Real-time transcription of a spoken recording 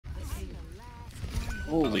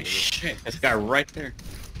Holy shit, this guy right there.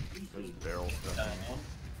 There's barrel stuff.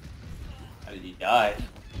 How did he die?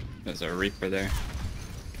 There's a Reaper there.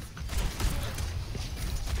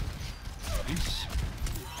 Nice.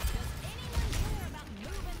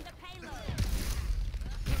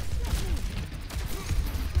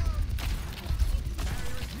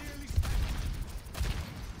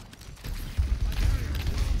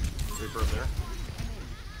 Reaper up there.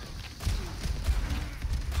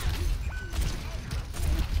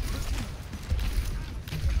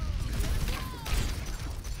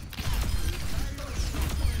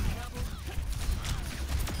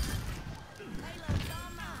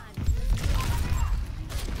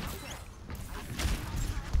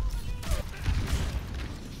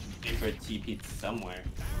 Reaper TP'd somewhere.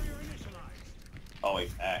 Oh,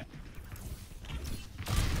 wait, back.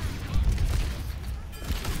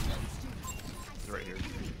 He's right here.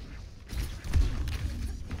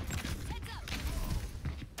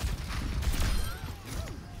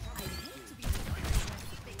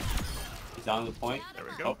 He's on the point. There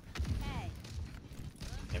we go. Oh.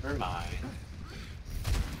 Never mind.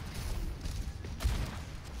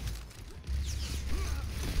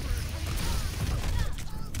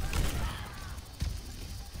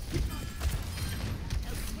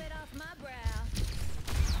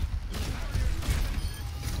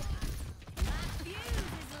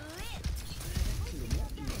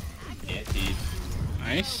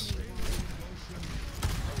 Nice.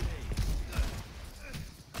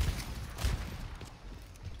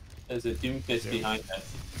 There's a Doomfist behind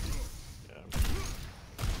us. Yeah.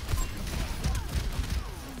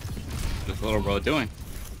 What's this little bro doing?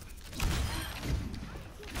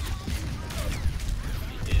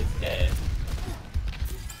 He is dead.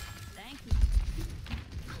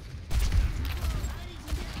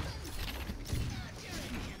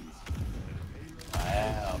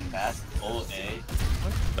 Wow, fast ult, eh?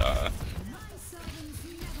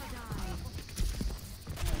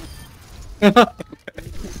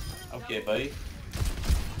 Okay, buddy.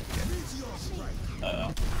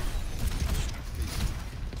 Uh-oh.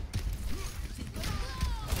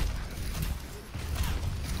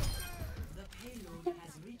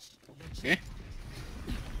 Okay.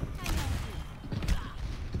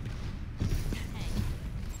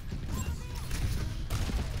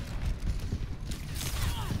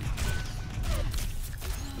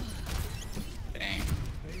 Dang.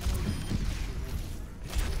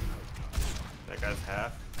 That guy's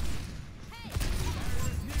half.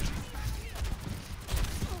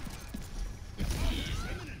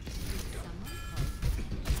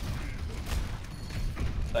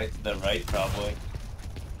 Like to the right, probably.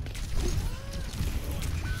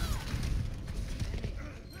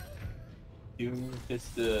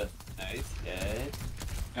 Doomfist, nice, dead.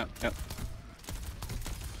 Yep, yep.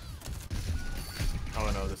 Oh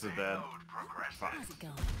no, this is bad. Fuck.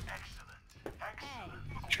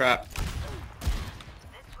 Trap.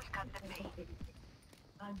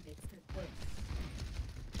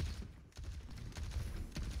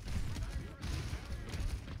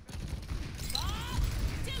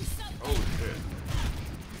 Oh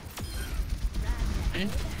shit.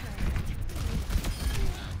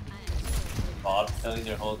 Bob's telling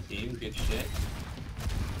their whole team, good shit.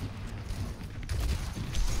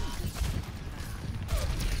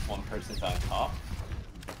 One person's on top.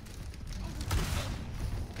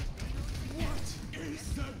 What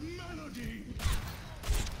is that melody?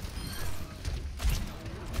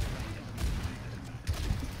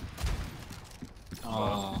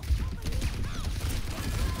 Oh.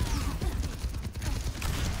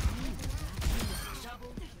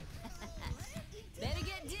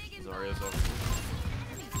 Zarya's over.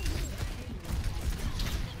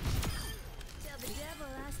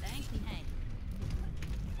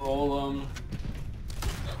 Roll 'em.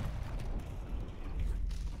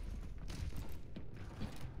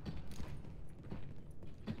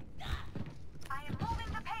 I am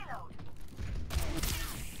moving the payload.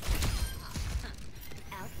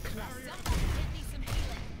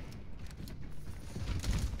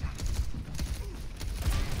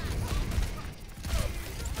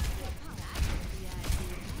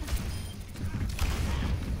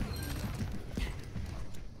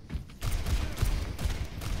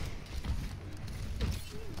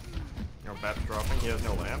 No, Bat's dropping. He has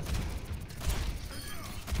no lamp.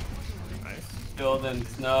 Nice. Fill them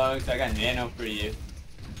snugs. I got nano for you.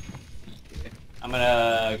 I'm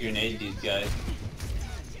gonna grenade these guys.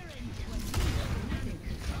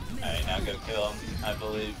 Alright, now go kill them, I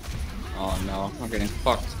believe. Oh no, I'm getting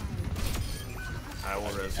fucked. I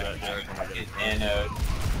will res that Jared when I get Get it. nanoed.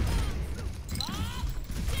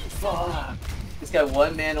 Fuck! This guy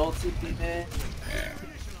one man ult CP, man. Yeah.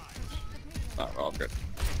 Oh, we're all good.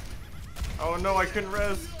 Oh no, I couldn't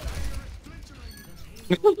res.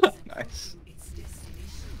 Nice.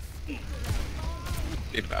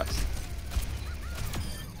 Be fast.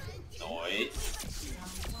 Noise.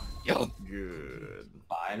 Yo. Good.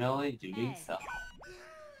 Finally doing something.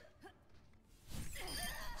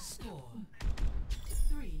 Score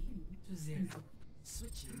 3-0.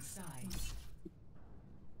 Switching sides.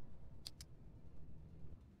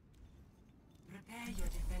 Prepare your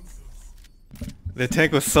defenses. The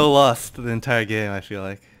tank was so lost the entire game, I feel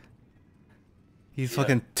like. He's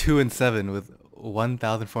fucking 2 and 7 with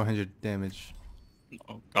 1,400 damage.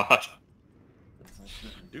 Oh god.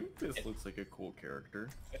 Dude, this looks like a cool character.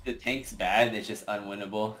 If the tank's bad, it's just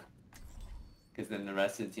unwinnable. Because then the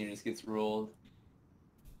rest of the team just gets ruled.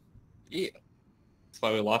 Yeah. That's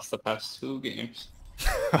why we lost the past 2 games.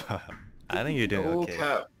 I think you're doing okay.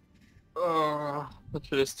 Cap. Oh, that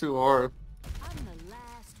shit is too hard. I'm the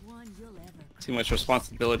last one you'll ever. Too much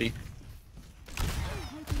responsibility.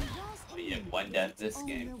 We have 1 death this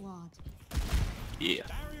game. Yeah.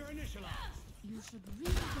 You should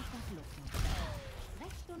really get that look on.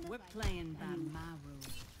 Rest on the We're playing by my rules.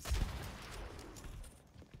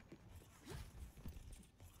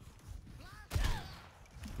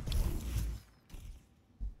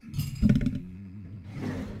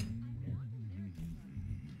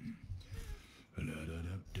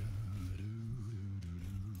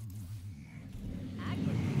 I get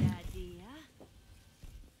the idea.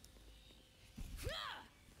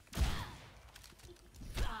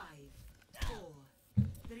 Five, 4,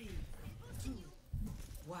 3, 2,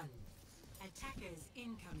 1. Attackers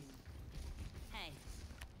incoming. Hey,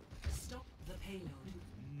 Stop the payload.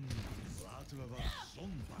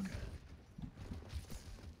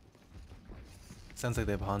 Sounds like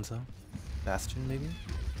they have Hanzo. Bastion, maybe?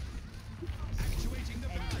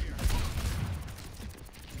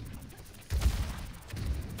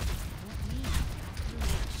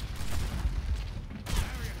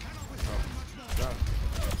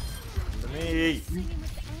 Me.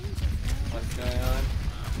 What's going on?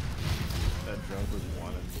 That drunk was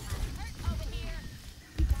wanted.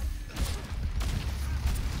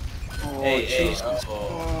 Oh, Hey, hey, Jesus.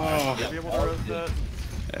 oh. Should be able to res that?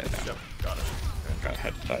 Yeah, Yep, got it. got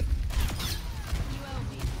headshot.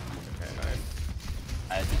 Okay, nice.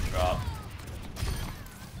 I had to drop.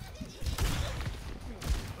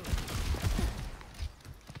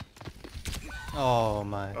 Oh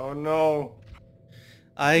my. Oh no.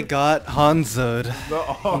 I got Hanzo'd.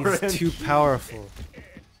 The orange. He's too powerful.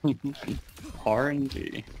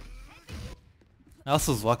 RNG. I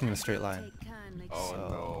also was walking in a straight line. take kindly to Oh So-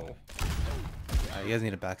 no. You guys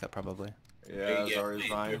need a backup probably. Yeah, Yeah, Zari's please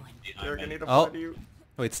fine. do. Eric, I need to Oh. fight you.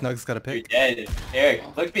 Wait, Snug's got a You're pick. dead. Eric,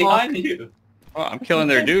 look behind you. Oh, I'm killing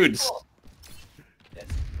their dudes. Yes.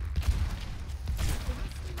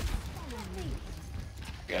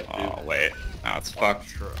 Got Oh, wait. Now it's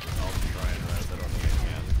fucked. I'll try and res. I don't think I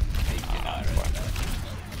can. You're not right. That's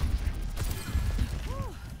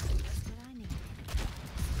what I need.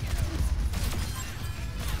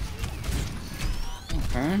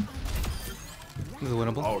 Okay. This is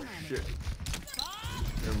winnable. Oh shit.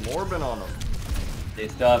 They're morbing on him. They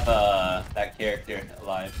still have that character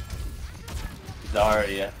alive.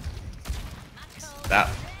 Zarya. That.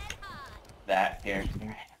 That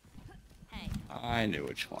character. Hey, I knew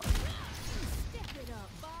which one. step it up,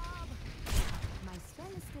 Bob. My spell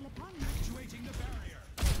is still upon you.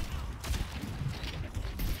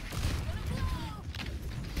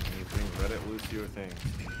 Anything Reddit Lucio thing.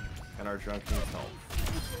 And our drunk needs help.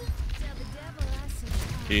 Tell the devil I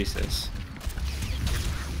said Jesus.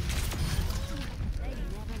 they never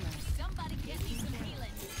learn. Somebody get me some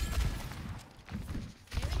healing.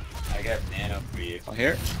 I got nano for you. Oh,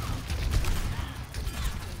 here.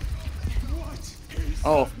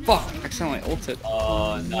 Oh, fuck. I accidentally ulted.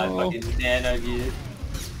 Oh, no, I No. fucking nano you.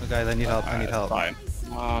 Oh, guys, I need help. I need help. Fine.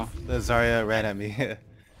 The Zarya ran at me.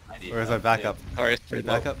 I need Where's my help, backup? Sorry, it's Where's pretty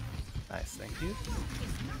low. backup? Nice, thank you.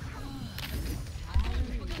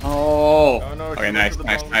 Oh. Oh, no, Okay, she nice, went to the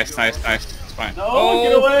nice, bottom nice, of nice, the nice. It's fine. No, Oh,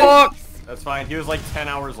 get away! fuck. That's fine. He was like 10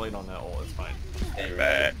 hours late on that ult. It's fine. Hey, right.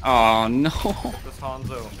 Bet. Oh, no. This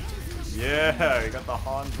Hanzo. Yeah, you got the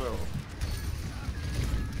Hanzo.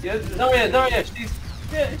 Yeah, Zarya,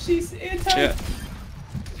 she's anti. Shit.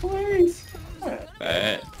 Please.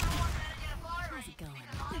 Bet. How's it going?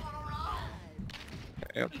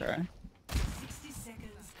 Okay, okay. 60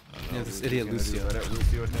 seconds. Yeah, this idiot Lucio. Reddit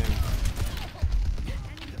Lucio thing.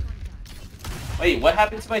 Wait, what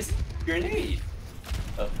happened to my grenade?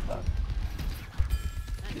 Oh, fuck.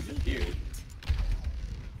 Disappeared.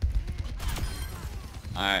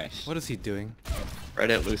 Nice. What is he doing?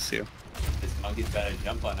 Reddit Lucio. This Monkey's gotta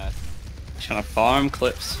jump on us. Trying to farm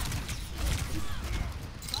clips.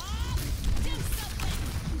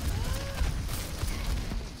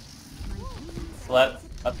 Left,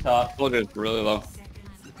 up top. Soldier's really low.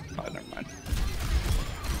 Seconds. Oh, never mind.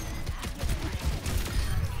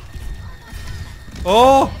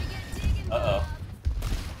 Oh! Uh-oh.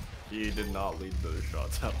 He did not lead those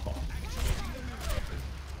shots at all.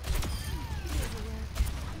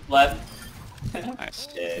 Left. Nice.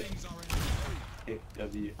 Dead.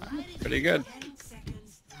 W. Pretty good. 10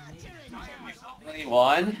 seconds remaining.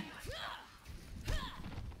 21.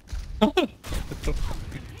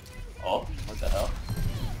 Oh, what the hell?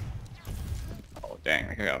 Oh dang,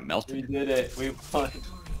 I got melted. We did it. We won.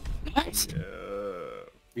 Nice. Yeah.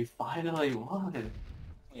 We finally won.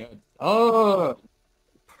 Oh.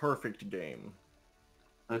 Perfect game.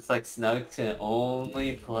 Looks like Snug can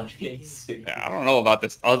only play Super. Yeah, I don't know about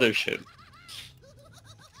this other shit.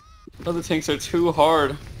 Other tanks are too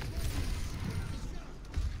hard.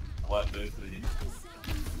 What moves we need?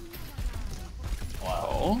 Wow.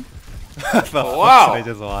 Oh. The Wow. fuck did I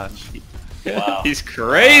just watch? Wow. He's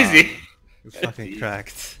crazy. It's fucking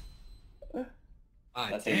cracked. Ah,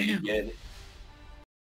 That's how you damn. get.